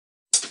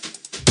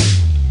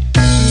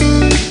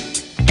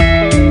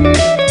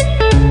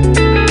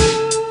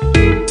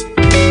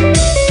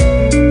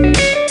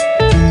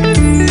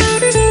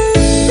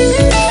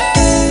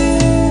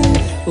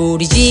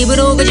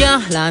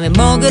라면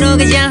먹으러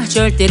가자.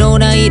 절대로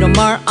나 이런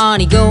말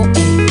아니고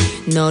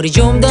너를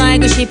좀 더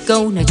알고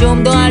싶고 나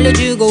좀 더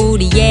알려주고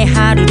우리의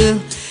하루를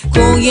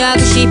공유하고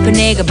싶어.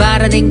 내가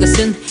바라는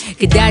것은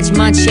그다지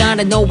많지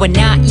않아. 너와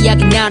나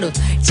이야기 나눈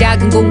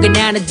작은 공간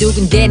하나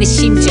두근대 내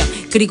심장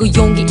그리고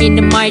용기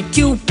있는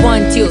말투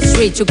 1, 2,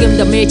 3 조금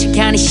더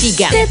밀착하는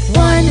시간. Step 1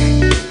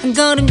 한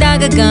걸음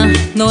다가가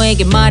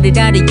너에게 말을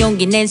하려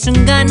용기 낸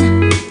순간.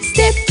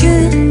 Step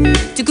 2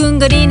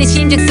 두근거리는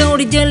심장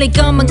소리 들릴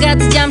것만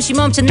같아. 잠시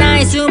멈춰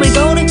나의 숨을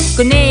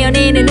고르고 내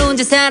연인은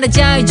혼자 살아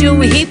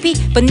자유주의 히피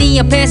but 네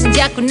옆에선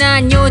자꾸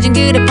난 요즘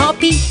그래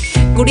퍼피.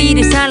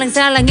 꼬리를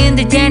살랑살랑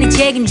흔들 테니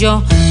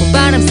책임져.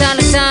 봄바람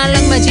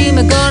살랑살랑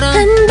맞으며 걸어.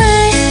 한 발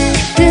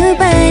두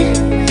발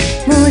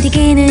못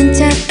이기는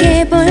척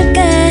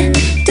해볼까.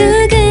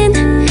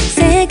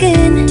 두근세근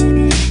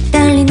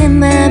떨리는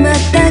맘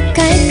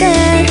어떡할까.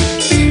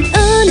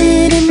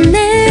 오늘은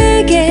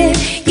내게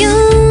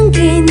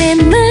용기 내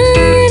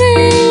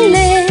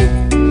말할래.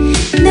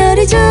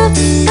 너를 좋아해.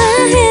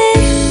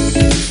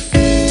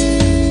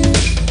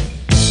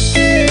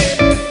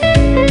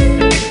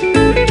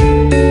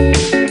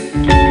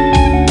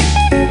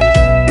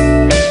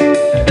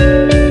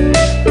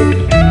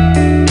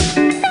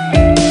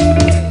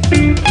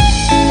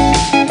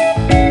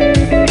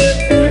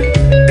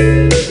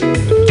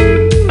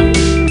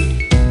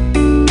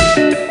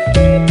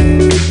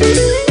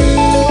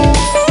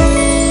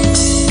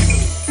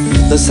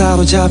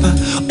 사로잡아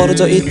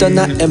얼어져 있던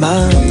나의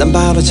마음 난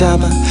바로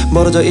잡아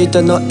멀어져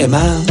있던 너의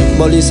마음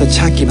멀리서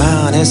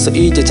찾기만 했어.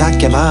 이제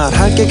작게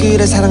말할게.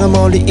 그래 사랑은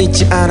멀리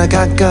있지 않아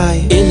가까이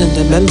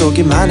있는데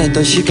맴돌기만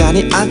했던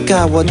시간이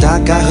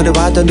아까워다가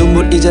흐려왔던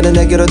눈물 이제는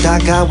내게로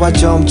다가와.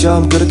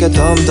 점점 그렇게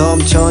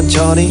덤덤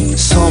천천히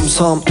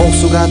섬섬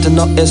옥수 같은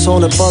너의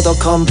손을 뻗어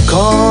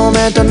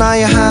컴컴했던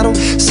나의 하루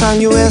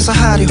상유에서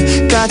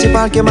하류까지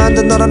밝게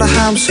만든 너라는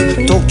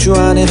함수. 독주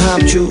아닌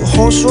합주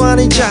호수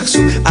아닌 작수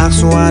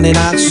악수 아닌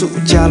악수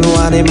잘로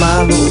아닌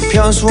말로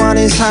변수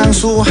아닌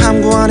상수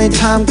함구 아닌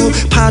탐구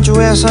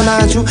파주에서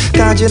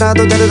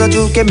나주까지라도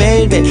데려다줄게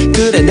매일매일.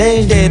 그래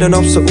내일 내일은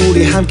없어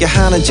우리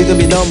함께하는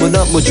지금이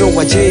너무너무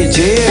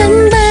좋아지지.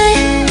 한 발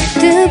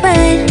두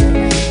발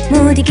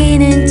못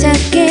이기는 척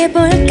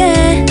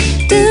해볼까.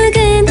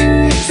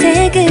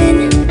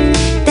 두근세근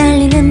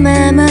떨리는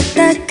맘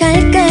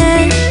어떡할까.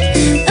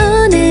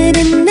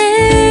 오늘은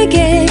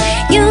내게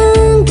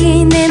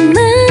용기 내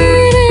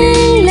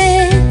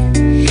말할래.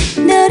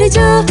 너를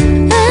좋아해.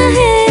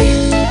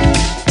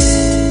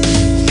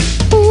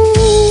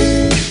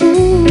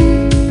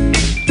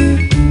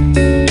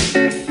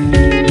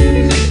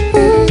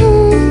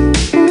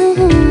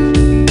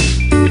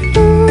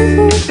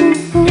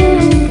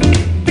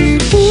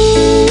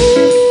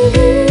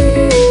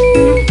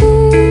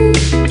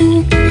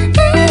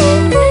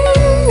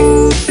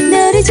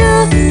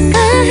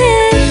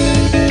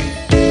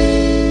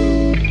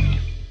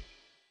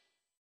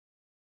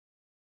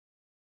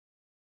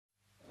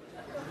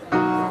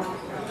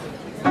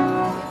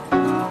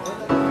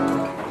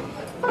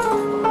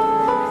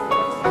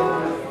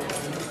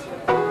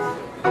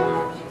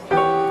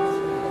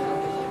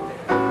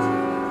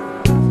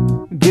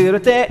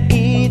 그럴 때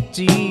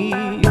있지.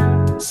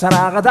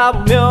 살아가다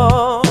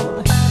보면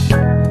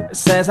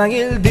세상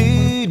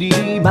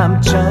일들이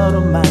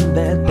맘처럼만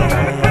될 때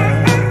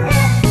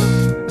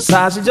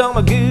사실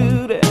정말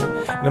그래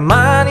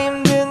나만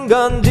힘든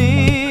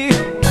건지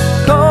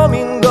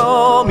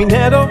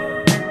고민해도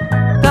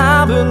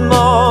답은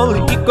멀리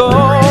있고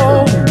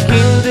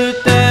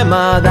힘들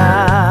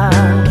때마다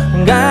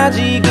한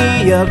가지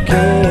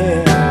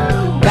기억해.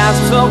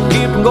 가슴속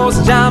깊은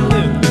곳에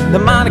잠든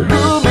나만의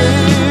꿈을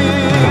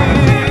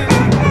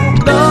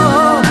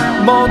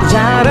모두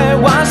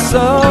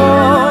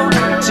잘해왔어.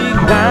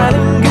 지금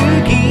가는 그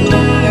길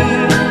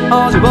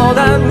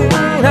어제보다는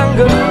한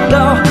걸음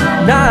더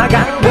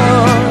나아간 걸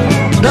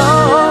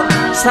너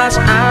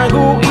사실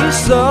알고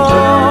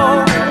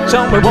있어.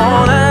 정말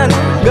원하는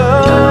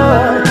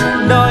걸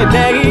너의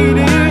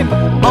내일은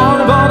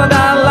오늘보다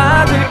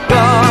달라질걸.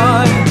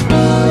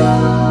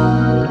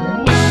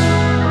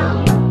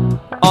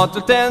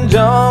 어떨 땐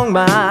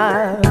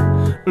정말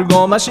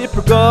울고만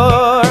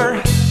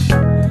싶을걸.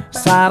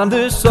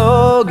 사람들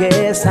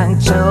속에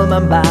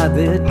상처만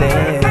받을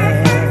때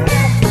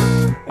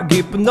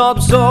깊은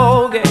어둠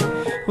속에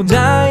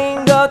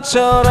혼자인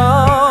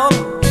것처럼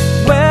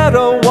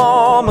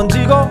외로워만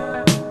지고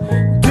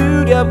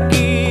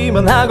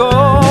두렵기만 하고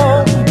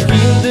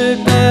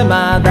힘들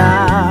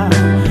때마다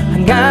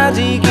한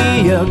가지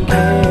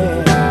기억해.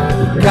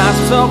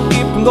 가슴속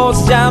깊은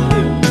곳에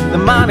잠든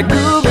나만의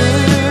꿈을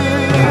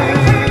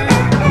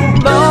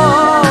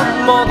너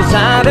모두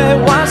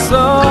잘해왔어.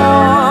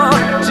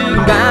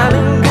 지금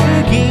가는 그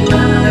길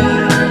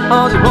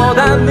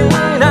어제보다는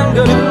한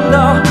걸음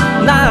더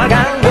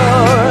나아간 걸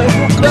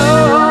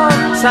너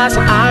사실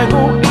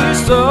알고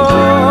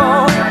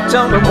있어.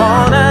 정말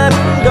원하는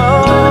건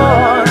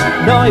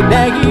너의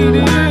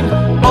내일은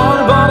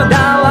오늘보다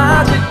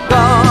달라질걸.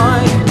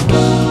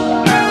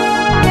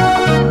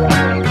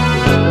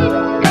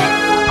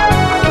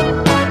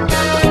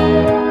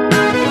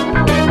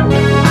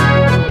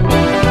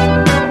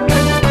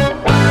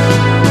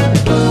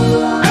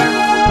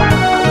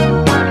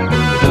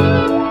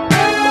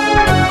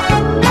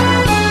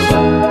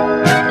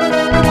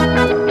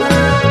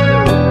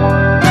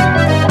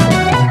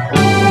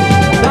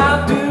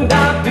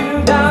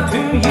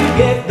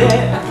 get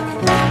there.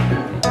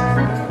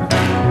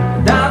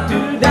 Down to,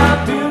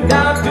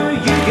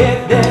 you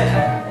get there.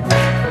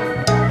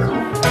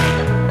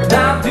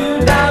 Down to,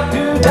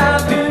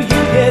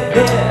 you get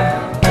there.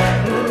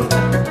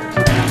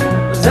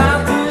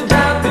 Down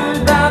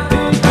to,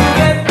 you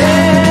get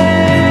there.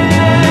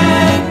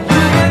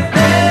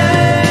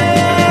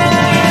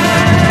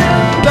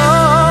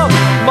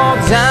 너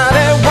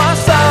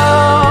잘해왔어.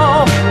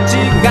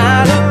 지금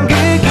가는 그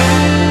길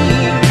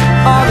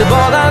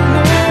어디보다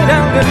늘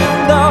한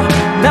걸음 더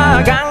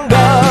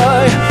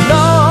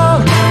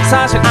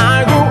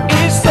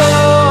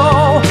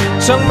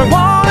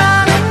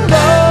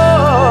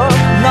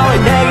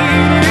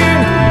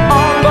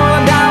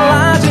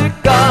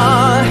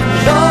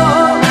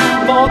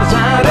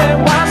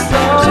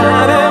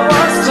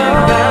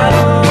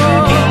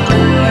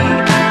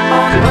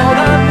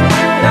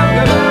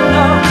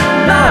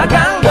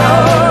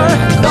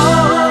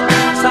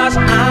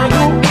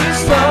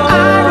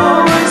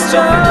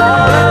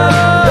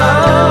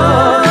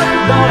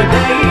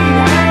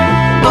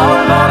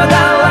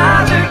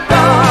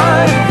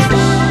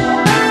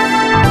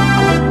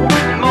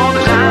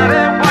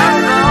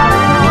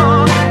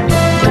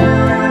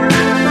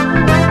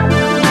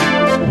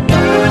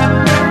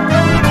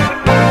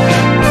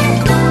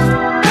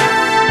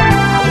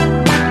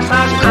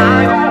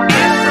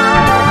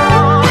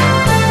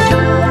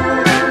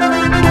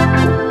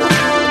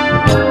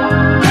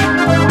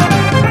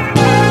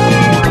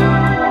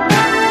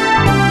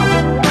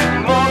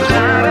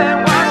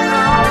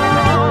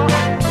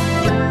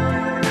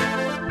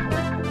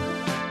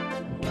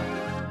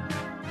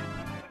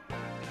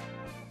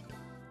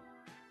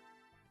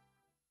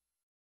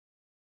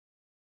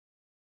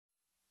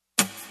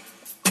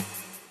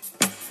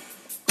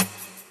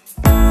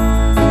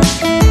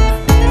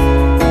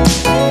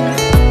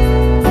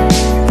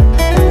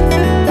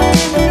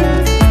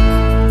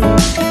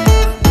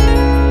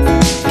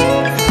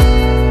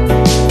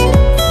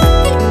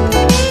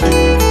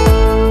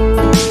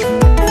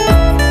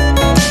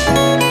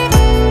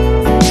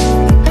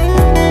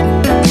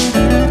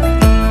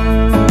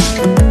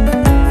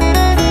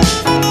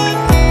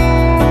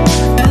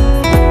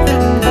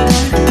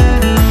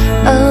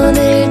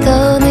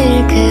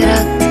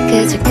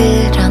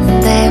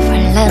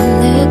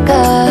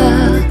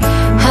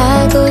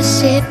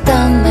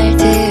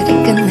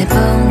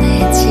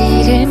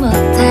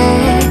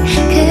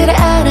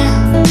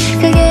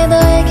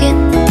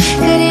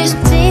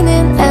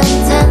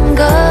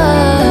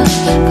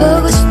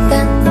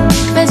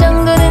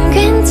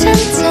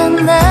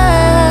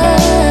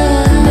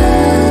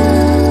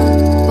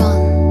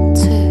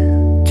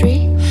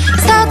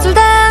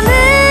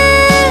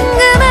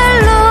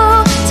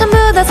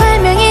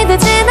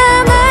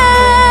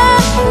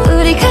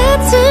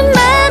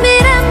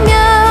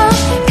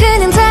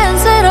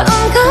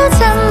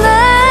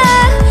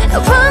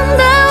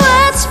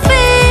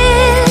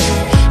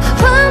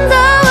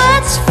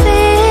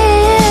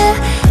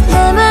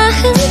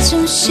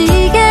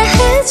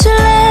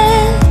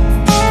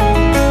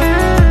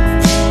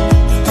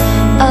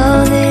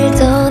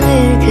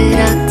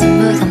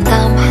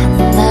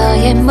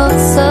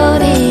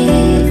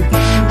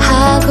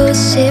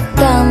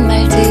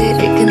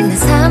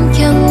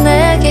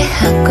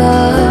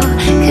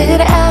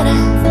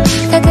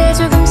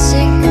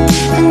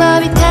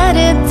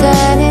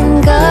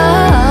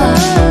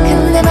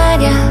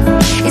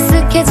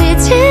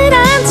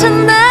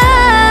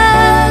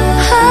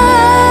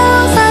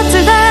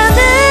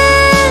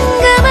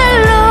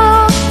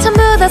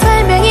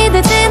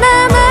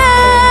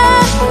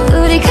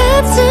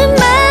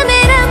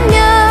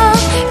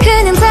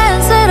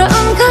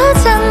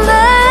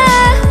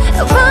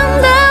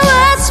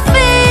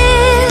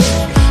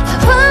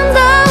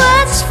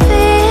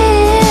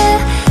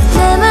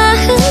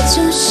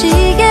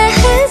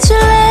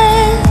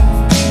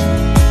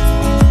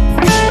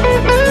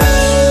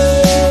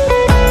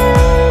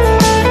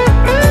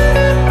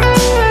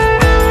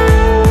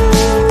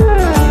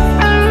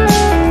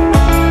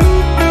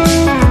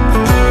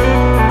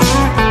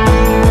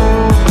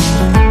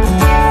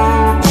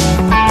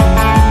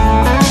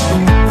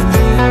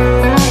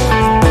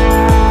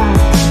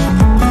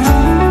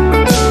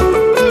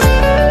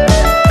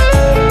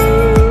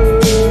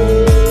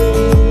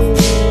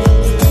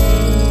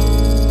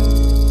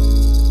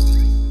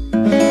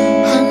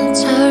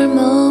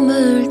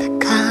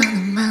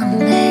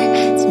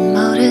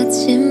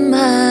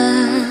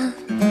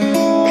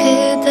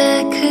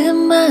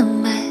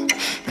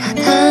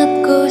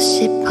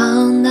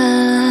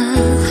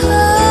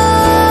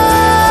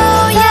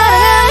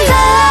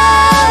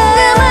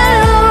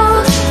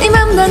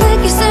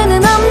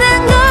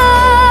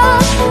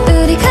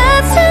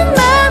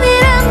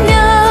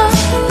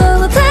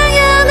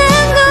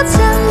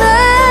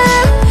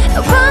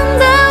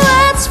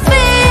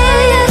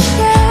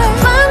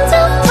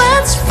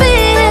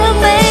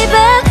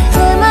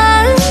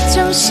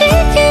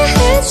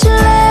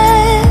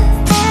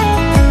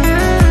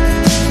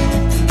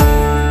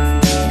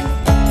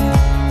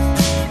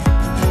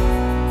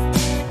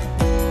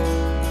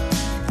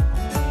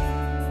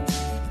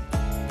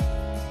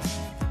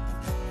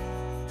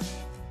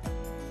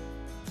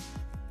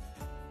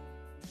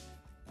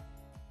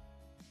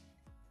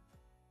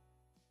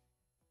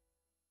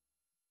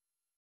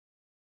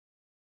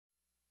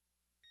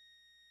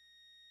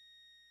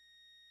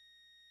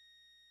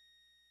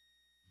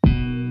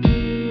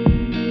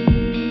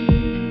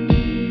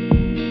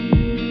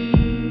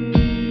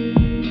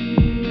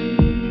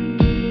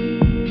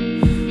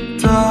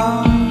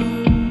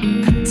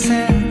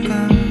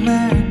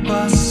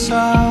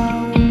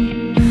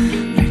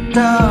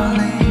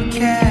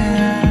떨리게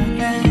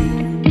하네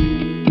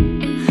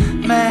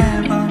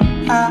매번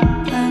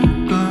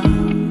아픈 꿈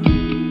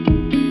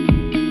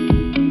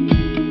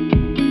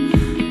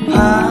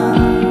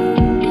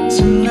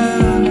반쯤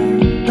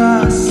눈을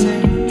떴을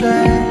때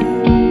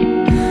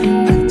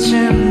반쯤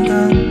더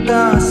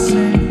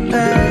떴을 때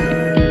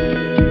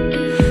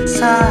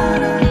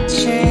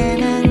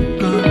사라지는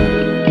꿈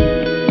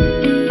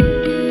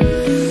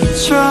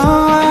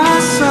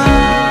좋았어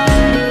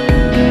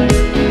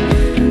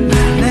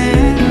나는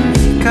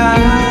네가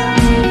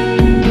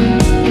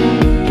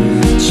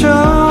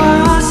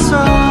좋았어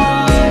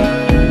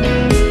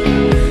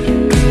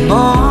그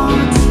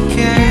모든 게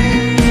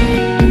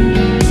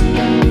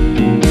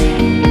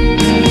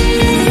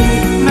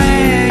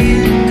매일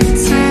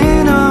같은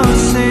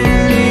옷을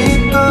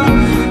입고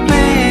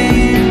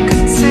매일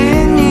같은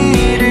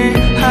일을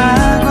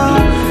하고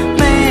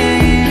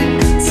매일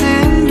같은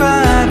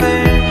밥을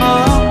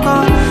먹고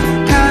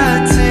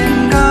같은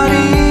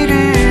거리를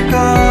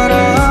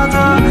걸어도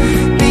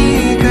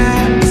네가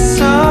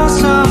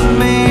있어서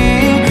매일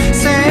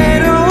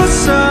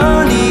새로웠어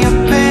네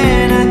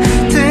옆에는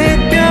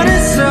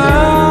특별했어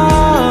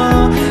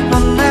넌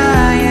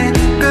나의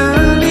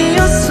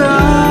꿈이었어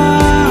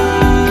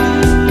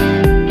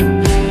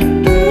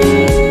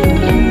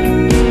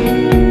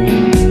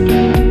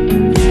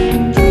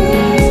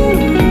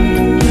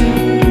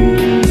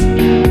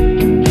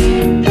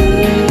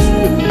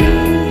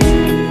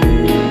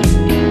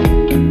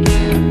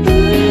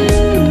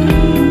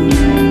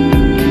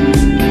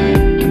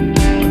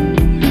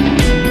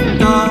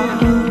또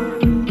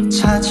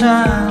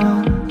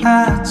찾아온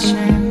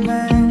아침엔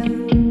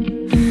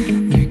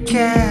늘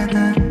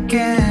깨닫게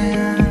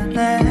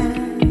하네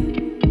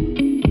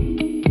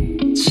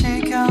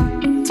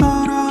지겹도록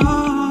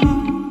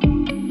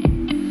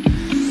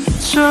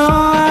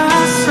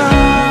좋았어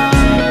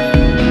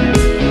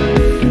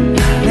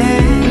나는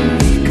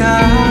네가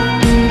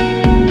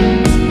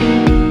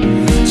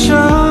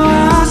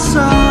좋았어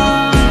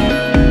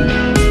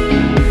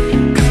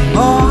그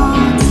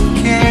모든 게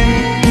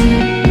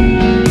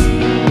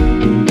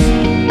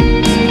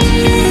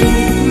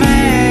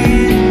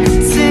매일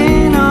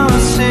같은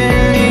옷을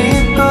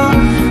입고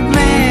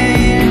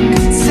매일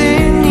같은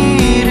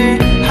일을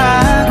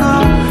하고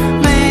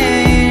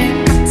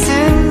매일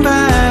같은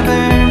밥을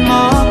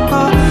먹고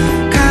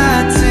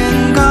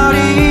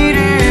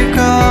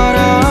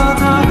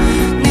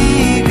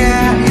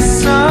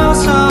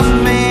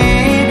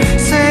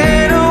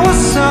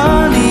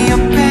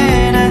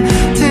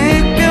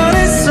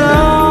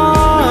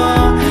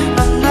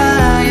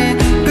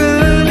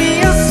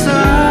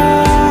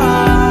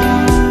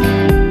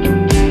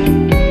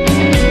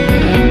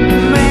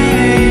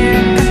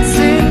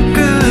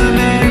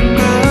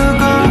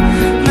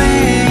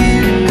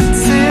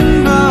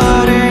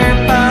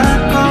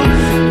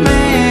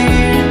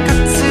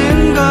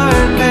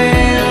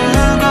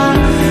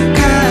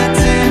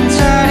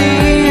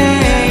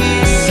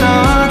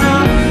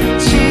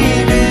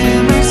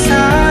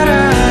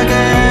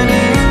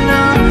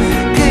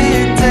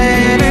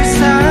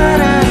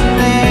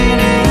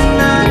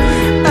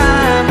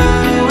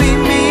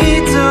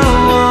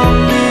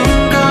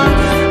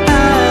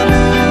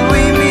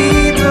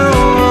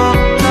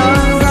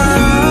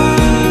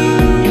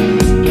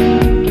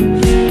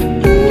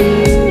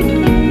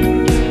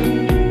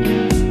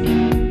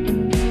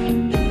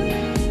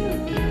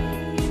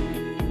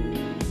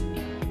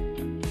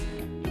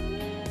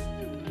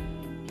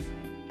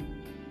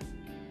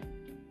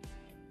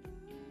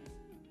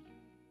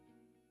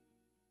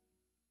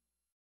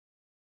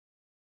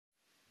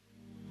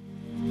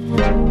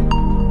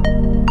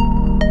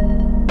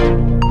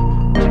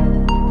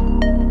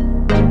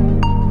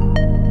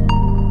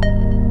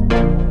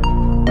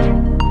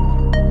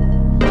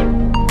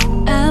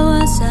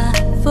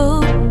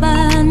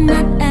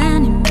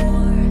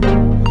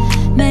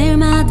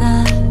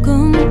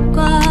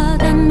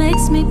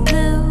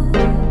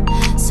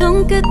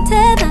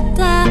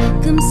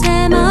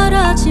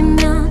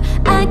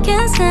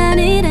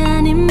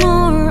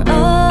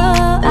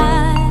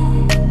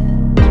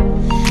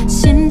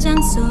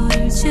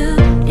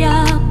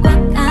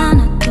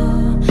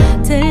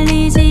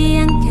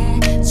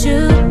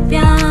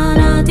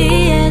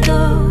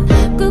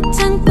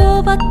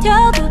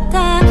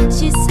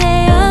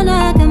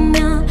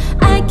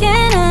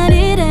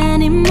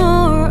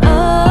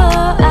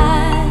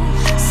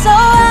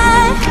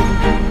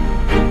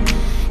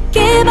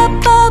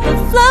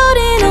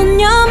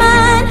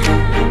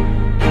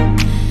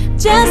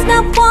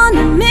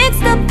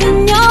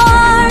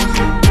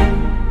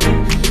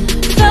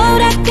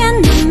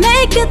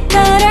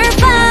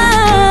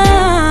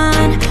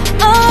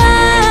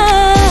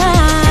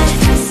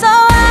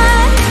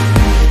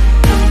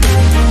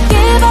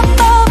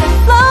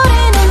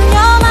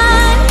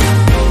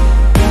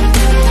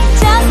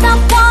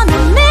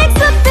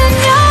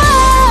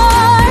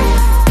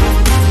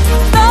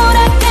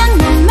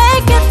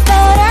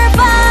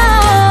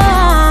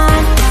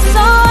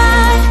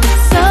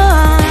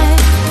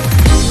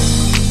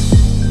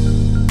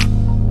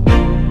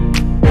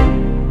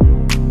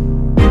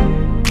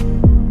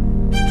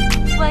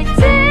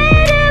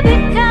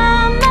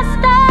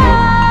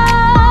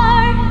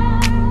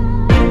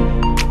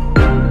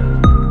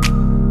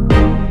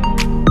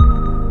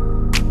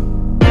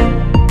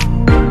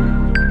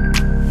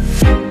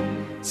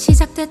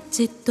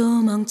있었겠지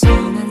또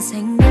멍청한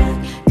생각.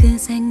 그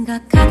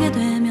생각하게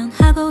되면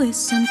하고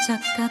있음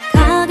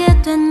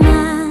착각하게 된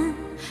난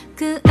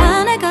그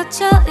안에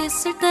갇혀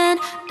있을 땐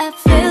I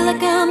feel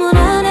like I'm on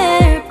an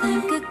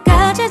airplane.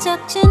 끝까지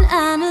잡진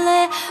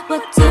않을래.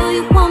 What do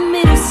you want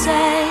me to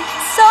say?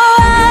 So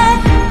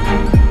I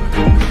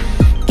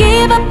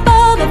give up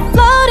all the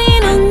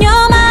floating on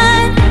your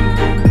mind.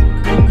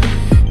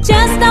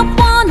 Just not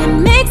wanna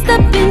mix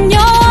up in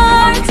your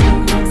words.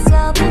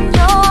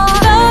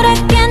 But I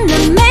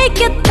cannot make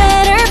it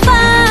better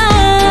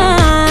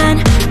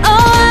fine. Oh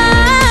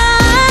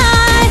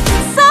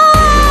so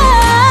I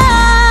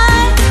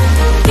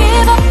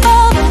give up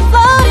all the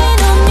floating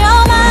on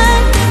your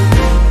mind.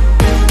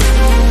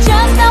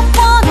 Just not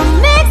wanna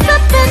mix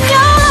up in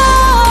your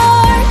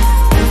words.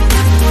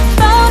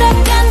 But I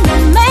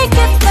cannot make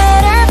it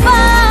better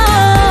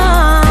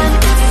fine.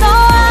 So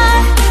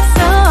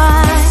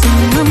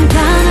I'm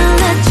gonna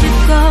let you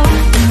go,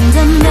 and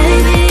then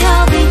maybe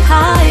I'll be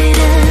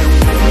hiding.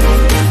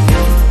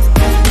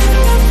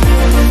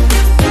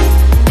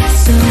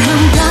 So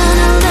I'm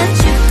gonna let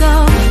you go,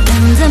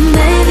 and then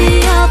maybe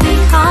I'll be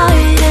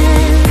hiding.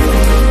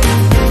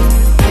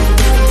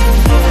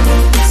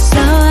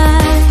 So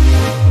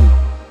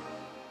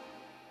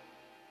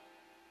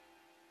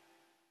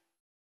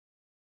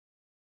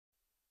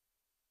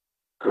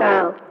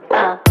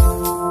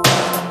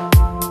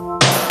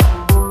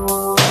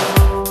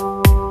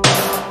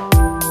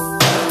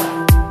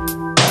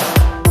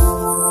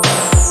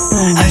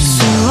알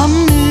수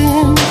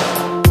없는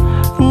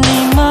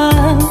네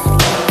맘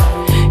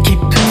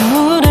깊은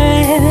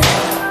물에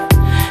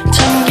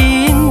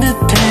잠긴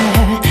듯해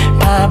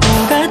바보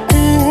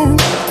같은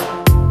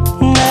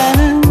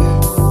나는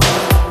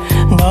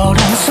너란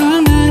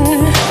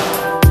숨을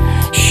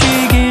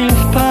쉬길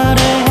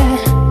바래.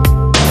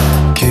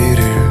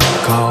 길을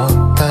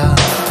걷다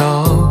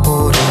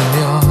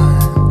떠오르면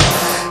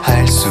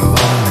알 수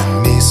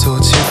없는 미소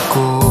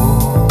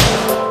짓고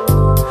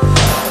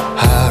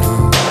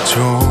하루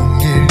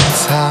종일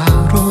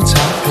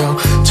사로잡혀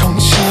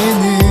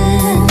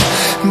정신은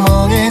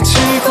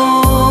멍해지고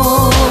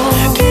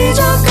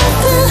기적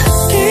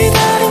같은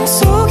기다림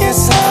속에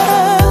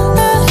살아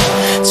난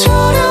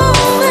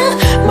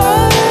저려오는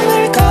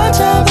마음을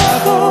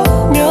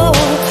다잡아보며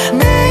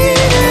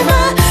내일을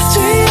맞지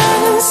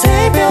않은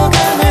새벽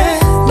안에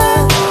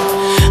난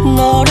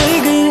너를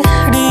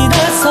그리다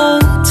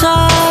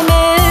선잠에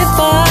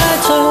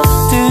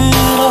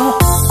빠져들어.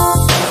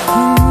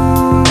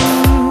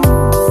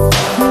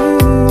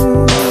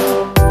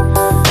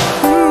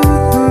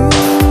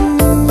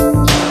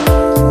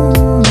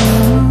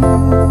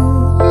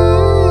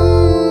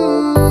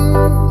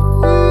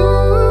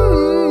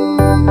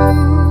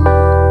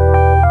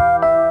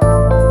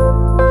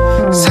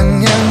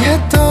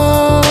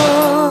 상냥했던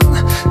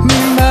네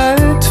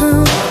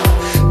말투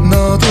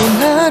너도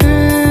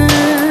나를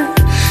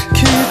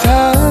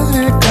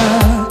기다릴까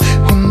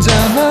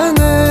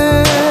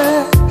혼자만의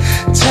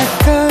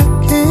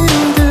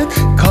착각인 듯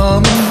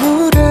검은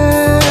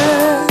물에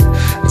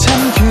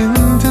잠긴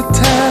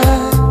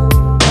듯한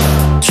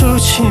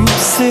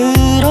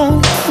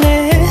조심스러운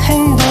내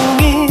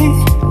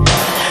행동이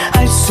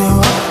알 수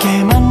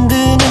없게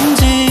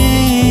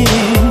만드는지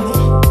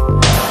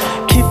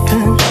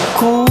깊은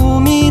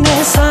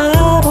고민에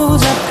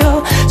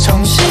사로잡혀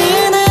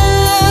정신은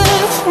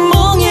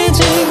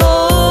멍해지고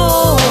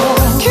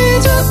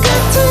기적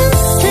같은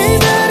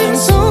기다림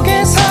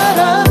속에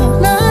살아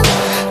난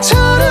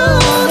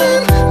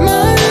저려오는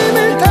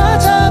마음을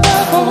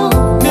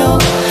다잡아보며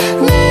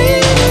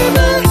내일을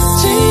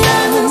맞지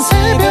않은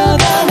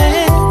새벽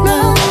안에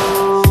난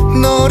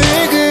너를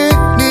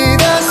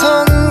그리다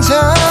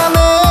선잠에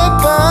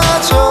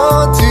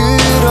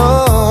빠져들어.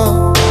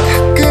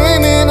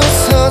 가끔은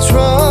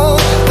웃어줘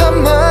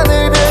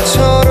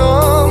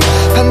밤하늘별처럼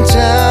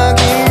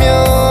반짝이면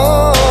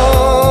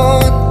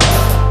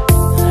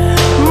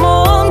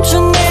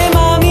멈춘 내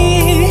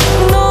맘이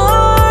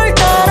널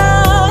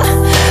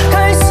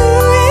따라갈 수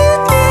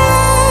있게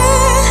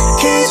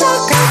기적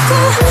같은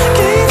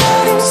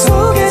기다림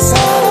속에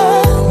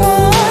살아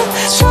난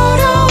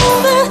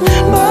저려오는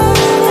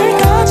마음을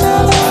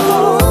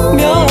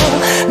다잡아보며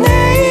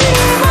내일을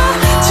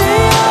맞지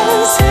않은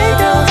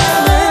새벽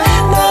안에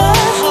난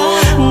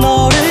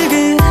너를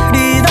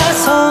그리다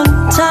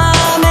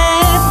선잠에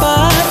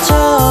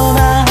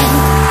빠져나.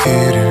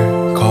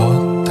 길을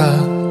걷다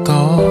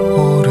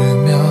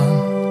떠오르면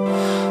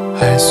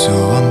알 수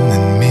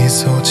없는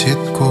미소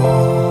짓고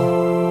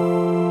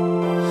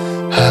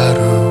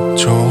하루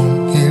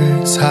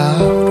종일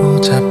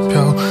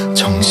사로잡혀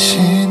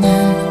정신은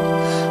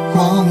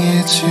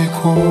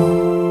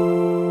멍해지고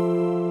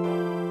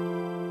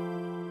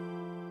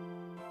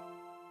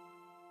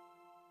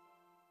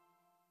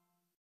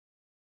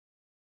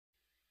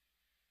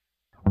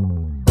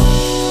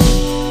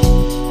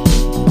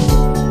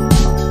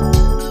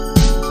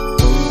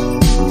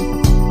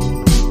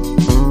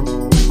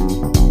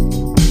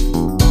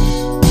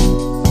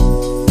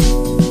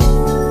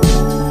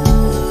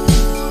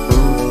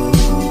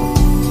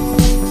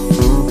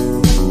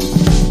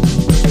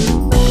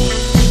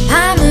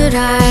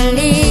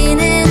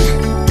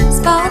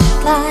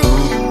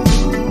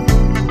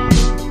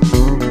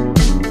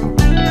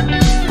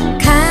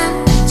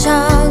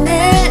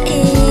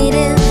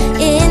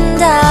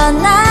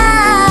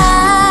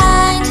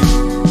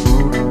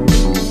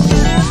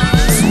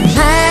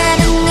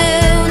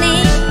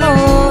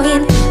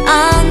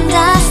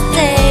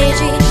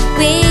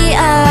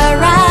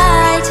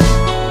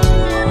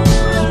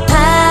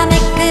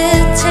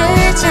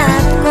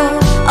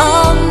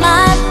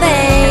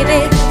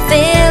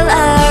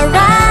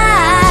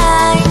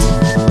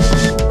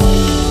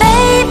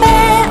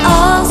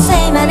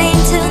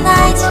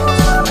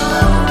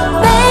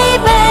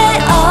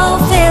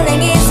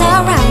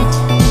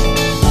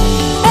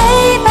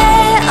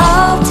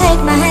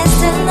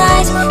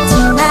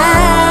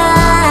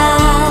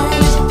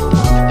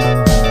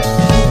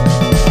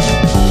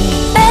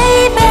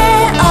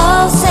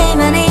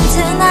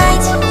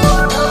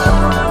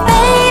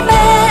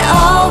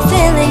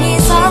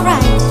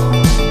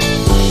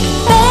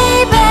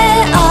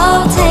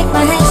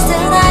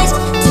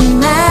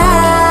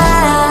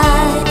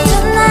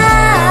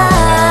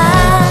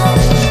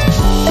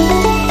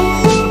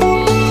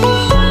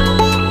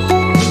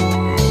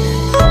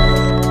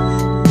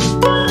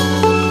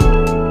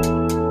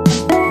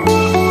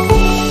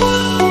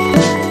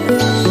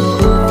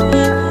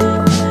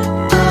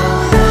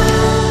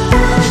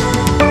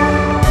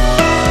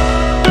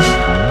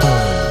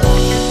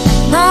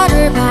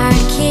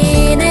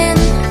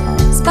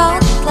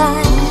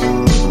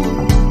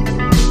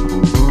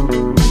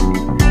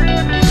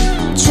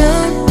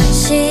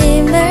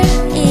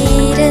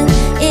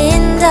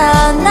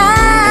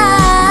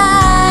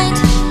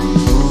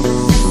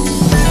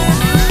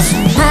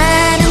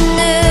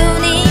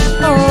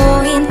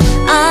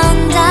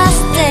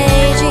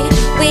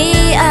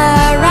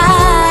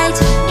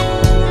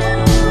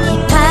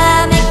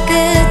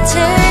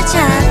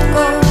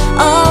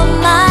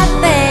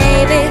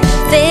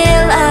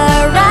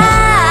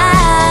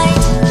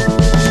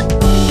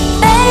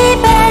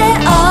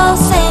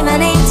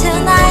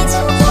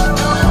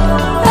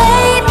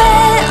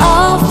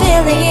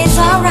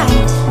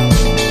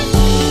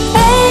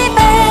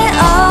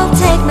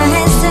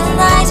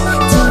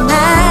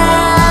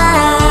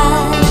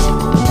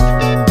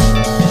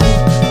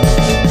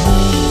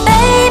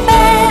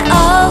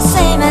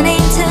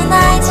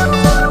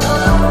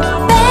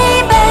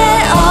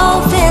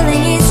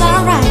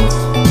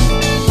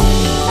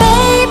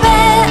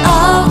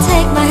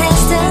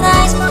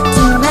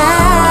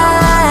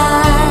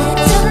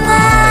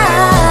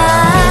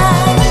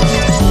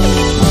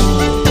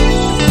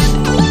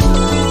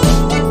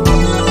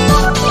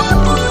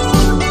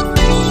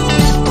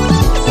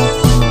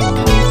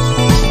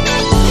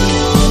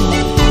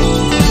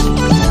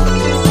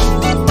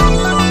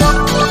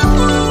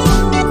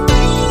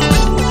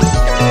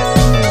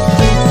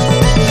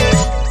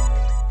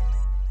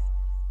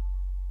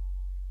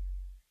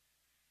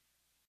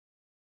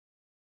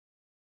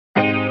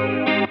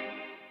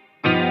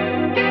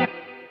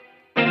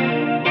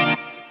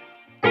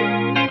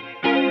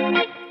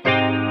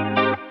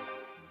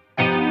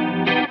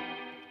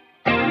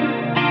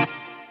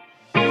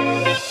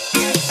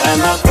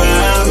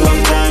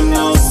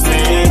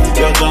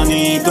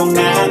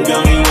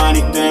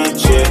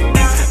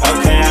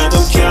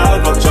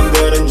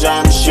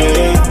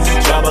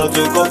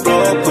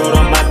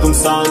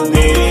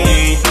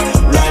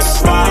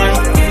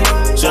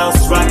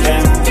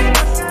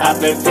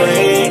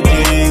feel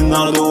free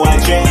너도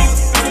알지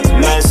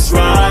Let's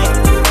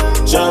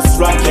ride just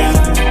like it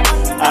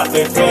I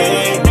feel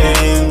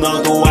free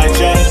너도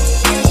알지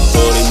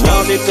우린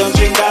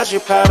어디든지까지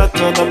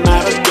팔아도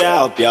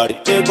말아요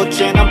별이 뜨고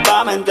지는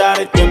밤엔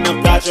달이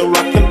뜨면까지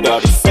rockin'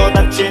 별이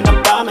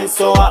쏟아지는 밤엔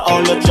쏘아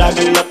올려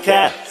작은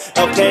로켓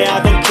Okay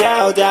I don't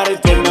care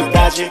달이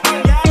뜨면까지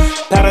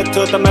Pedal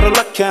to the metal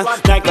rocket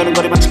날 거는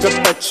거리 마치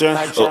끝발치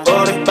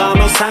우리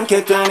밤을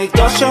삼키더니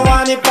또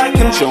시원히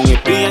밝힌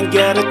종이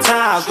비행기를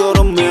타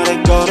구름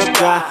위를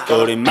걸어가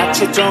우리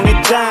마치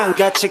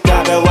종이장같이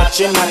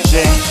가벼웠지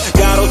맞지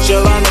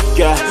가로질러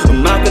느껴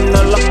음악은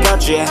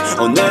눌러까지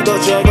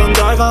오늘도 지금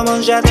덜고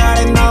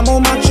문제들이 너무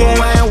많지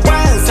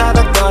웬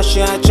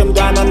사다것이 아침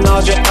닮은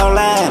어제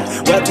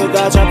얼른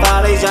외투가 잘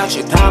발리자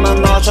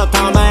짓하면 너저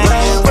탐해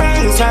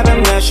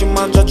새벽 4시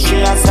먼저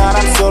취한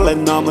사람 술래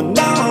너무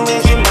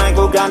놀리지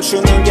말고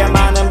감추는 게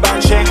많은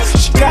반칙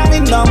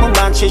시간이 너무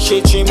많지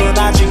시침은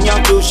아직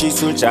 12시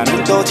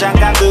술잔은 또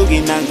잠깐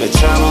두기 난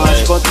괜찮아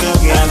아직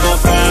버티기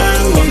Ever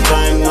been long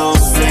time no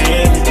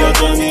see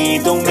여전히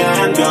이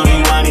동네엔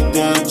별이 많이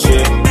뜨지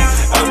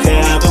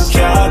Okay I don't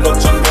care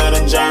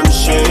걱정들은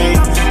잠시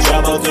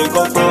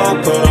접어들고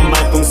부풀은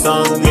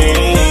말풍선이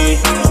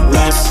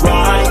Let's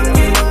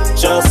ride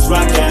just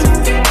rock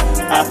it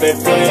I feel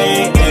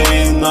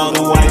free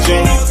너도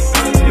알지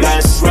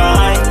Let's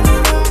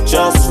ride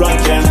just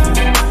rock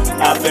it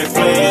I feel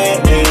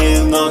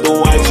free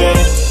너도 알지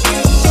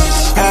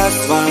Have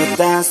fun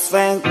dance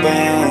bang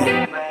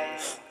bang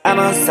I'm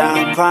a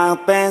sound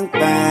crowd bang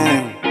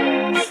bang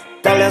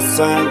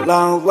달렸어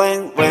long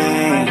wang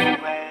wang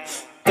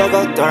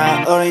끄고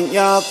돌아 우린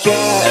여기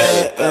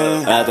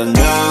I don't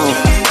know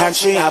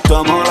한치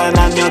앞도 몰라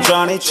난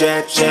여전히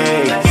재지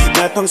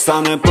내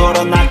풍선을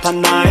불어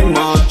나타나의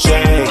멋지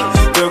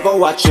들고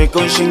왔지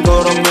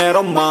군신구름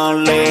위로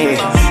멀리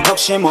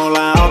혹시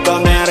몰라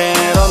어떤 일이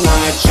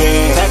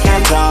일어날지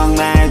백한정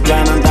날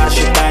되면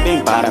다시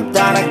달린 바람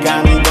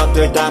따라가는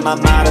것들 담아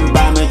마른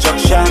밤을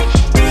적셔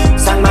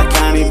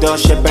삭막한 이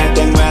도시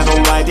빌딩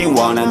외로 라이딩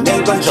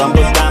원하는 건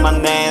전부 담아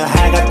내일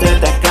해가 뜰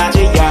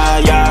때까지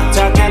야야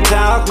Talk and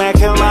talk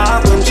make it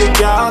love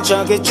움직여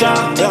저기 저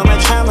음을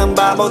찾는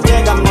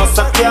바보들과 못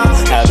섞여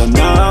I don't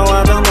know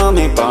I don't know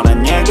미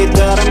뻔한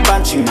얘기들은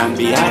반칙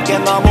낭비할 게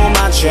너무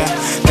많지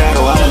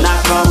때로는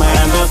나 come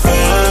and I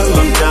feel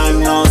long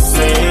time no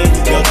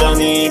see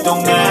여전히 이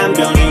동네엔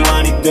별이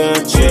많이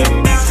뜨지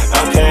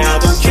Okay I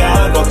don't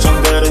care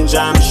걱정들은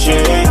잠시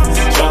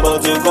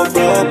접어들고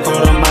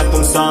부풀은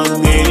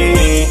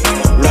말풍선이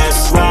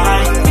Let's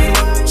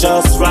ride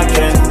just rock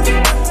it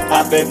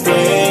I feel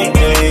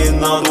free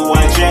너도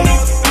알지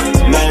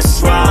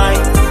Let's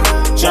ride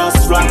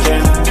just rock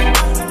it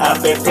I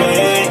feel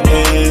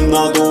free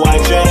너도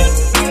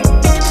알지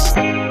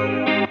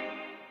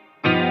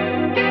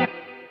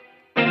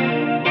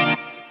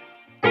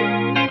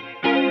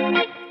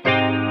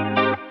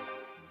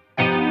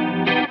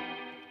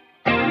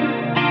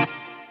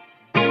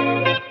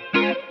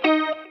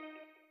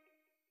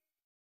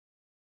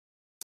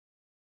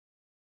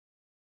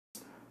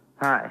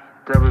Hi,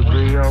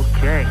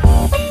 WBOK.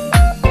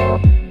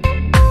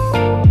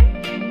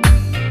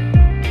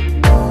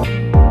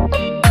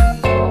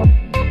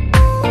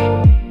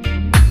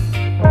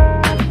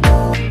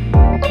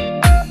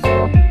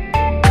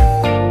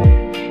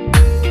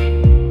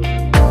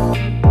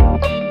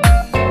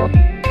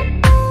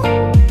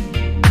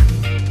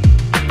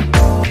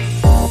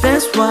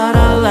 That's what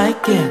I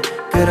like it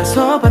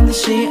그래서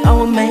반드시 I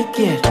will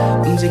make it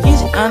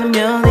움직이지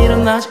않으면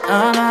일어나지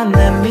않아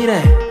내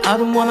미래 I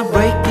don't wanna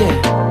break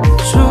it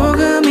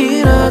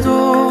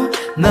조금이라도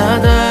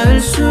나 닿을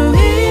수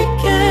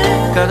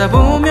있게 가다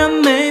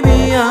보면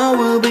maybe I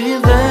will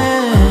be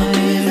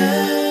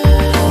there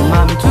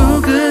맘이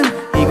두근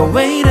이거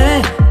왜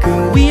이래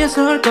그 위에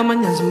설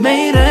거면 연습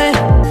매일 해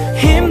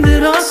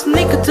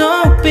힘들었으니까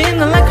don't be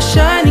not like a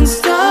shining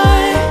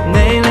star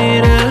내일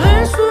일을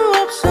할 수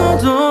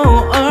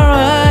없어도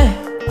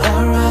alright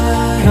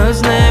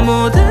Cause 내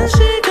모든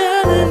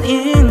시간은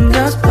in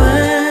God's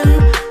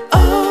plan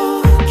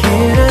Oh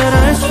길을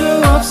알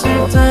수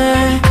없을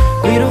때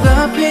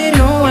위로가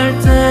필요할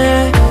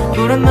때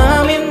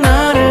불안함이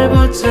나를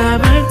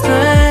붙잡을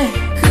때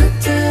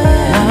그때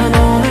난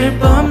오늘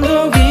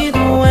밤도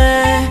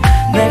기도해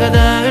내가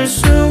닿을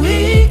수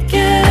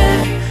있게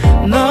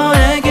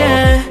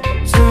너에게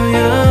to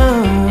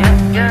you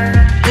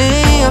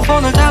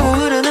이어폰을 타고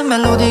흐르는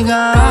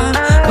멜로디가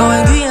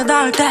너의 귀에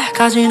닿을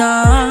때까지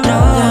난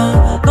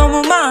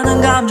너무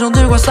많은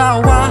감정들과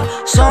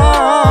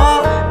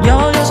싸워왔어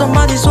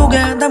 16마디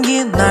속에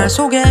담긴 날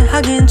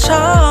소개하긴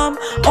참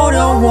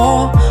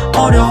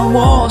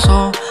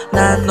어려워서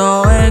난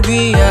너의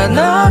귀에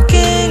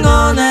knocking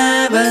on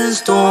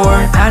heaven's door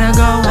Gotta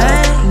go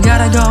away,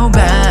 gotta go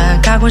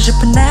back 가고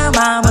싶은 내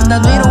맘은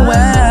난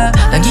위로해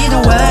난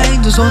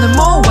기도해 두 손을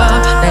모아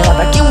내가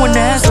닿기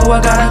원해 So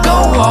I gotta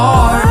go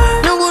hard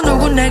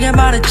누구 내게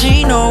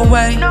말했지 no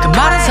way 그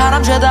많은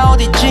사람 죄다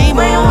어딨지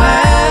뭐해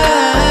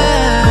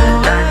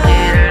난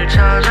길을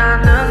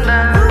찾았는데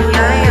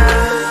yeah,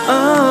 yeah.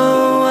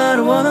 Oh I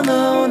don't wanna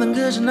know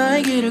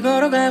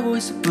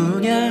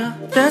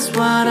That's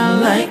what I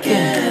like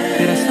it.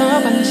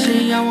 그래서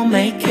반드시 I will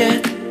make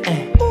it.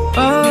 Oh,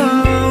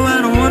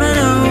 I don't wanna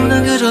know.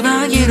 난 그저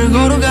다 길을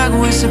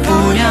걸어가고 있을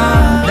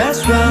뿐이야.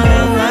 That's what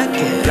I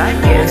like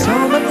it. 그래서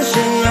반드시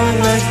I will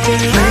make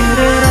it.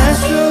 길을 알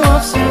수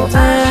없을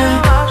때